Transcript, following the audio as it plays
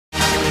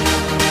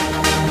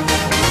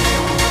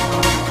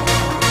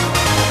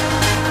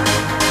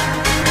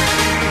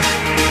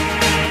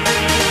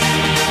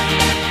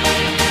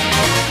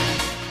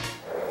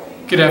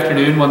Good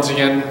afternoon once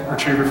again,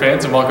 Retriever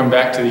fans, and welcome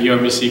back to the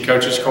UMBC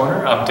Coaches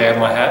Corner. I'm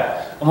Dan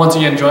Lahat. I'm once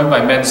again joined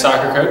by men's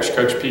soccer coach,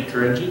 Coach Pete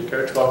Caringi.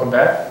 Coach, welcome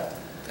back.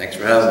 Thanks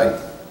for having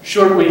me.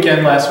 Short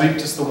weekend last week,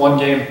 just the one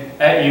game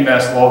at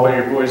UMass Lowell, but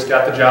your boys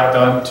got the job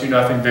done,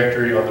 2-0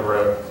 victory on the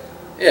road.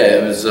 Yeah,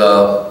 it was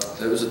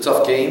a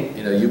tough game.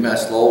 You know,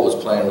 UMass Lowell was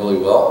playing really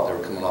well. They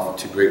were coming off of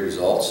 2 great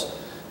results.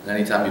 And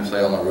anytime you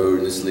play on the road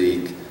in this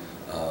league,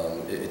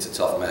 it's a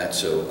tough match.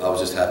 So I was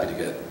just happy to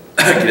get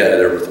out of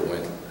there with a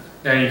win.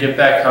 Now you get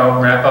back home,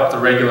 wrap up the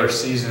regular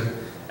season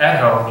at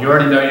home. You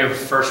already know you have a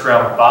first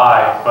round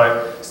bye,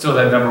 but still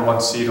that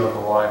 #1 seed on the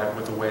line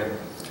with a win.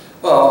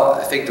 Well,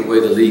 I think the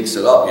way the league's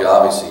set up, you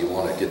obviously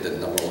want to get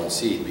that #1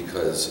 seed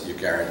because you're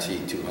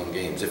guaranteed 2 home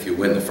games. If you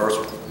win the first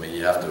one, I mean,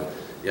 you have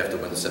to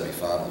win the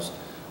semifinals.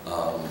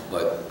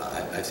 But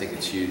I think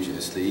it's huge in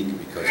this league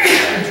because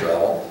of the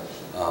travel.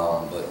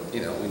 But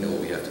you know, we know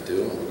what we have to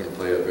do, and we're going to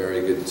play a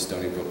very good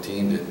Stony Brook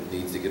team that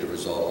needs to get a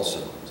result also.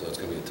 So it's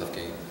going to be a tough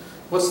game.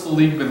 What's the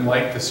league been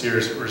like this year?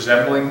 Is it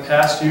resembling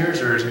past years,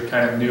 or is it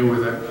kind of new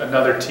with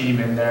another team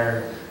in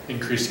there and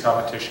increased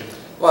competition?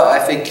 Well, I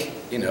think,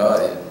 you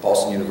know,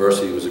 Boston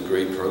University was a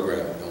great program.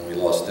 When we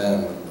lost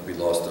them, we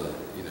lost a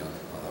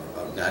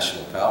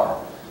national power.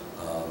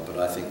 But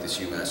I think this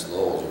UMass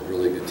Lowell is a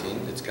really good team.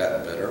 It's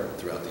gotten better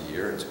throughout the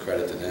year. It's a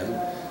credit to them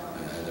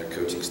and their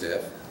coaching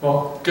staff.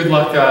 Well, good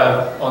luck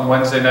on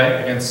Wednesday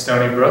night against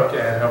Stony Brook,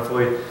 and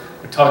hopefully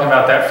we're talking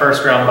about that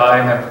first round bye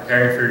and then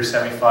preparing for your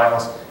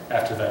semifinals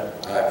after that.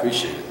 I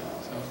appreciate it.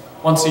 So,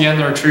 once again,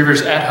 the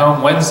Retrievers at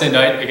home Wednesday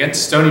night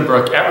against Stony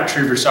Brook at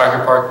Retriever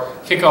Soccer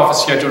Park. Kickoff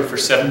is scheduled for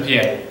 7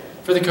 p.m.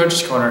 For the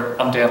Coach's Corner,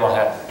 I'm Dan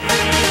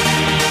Lahat.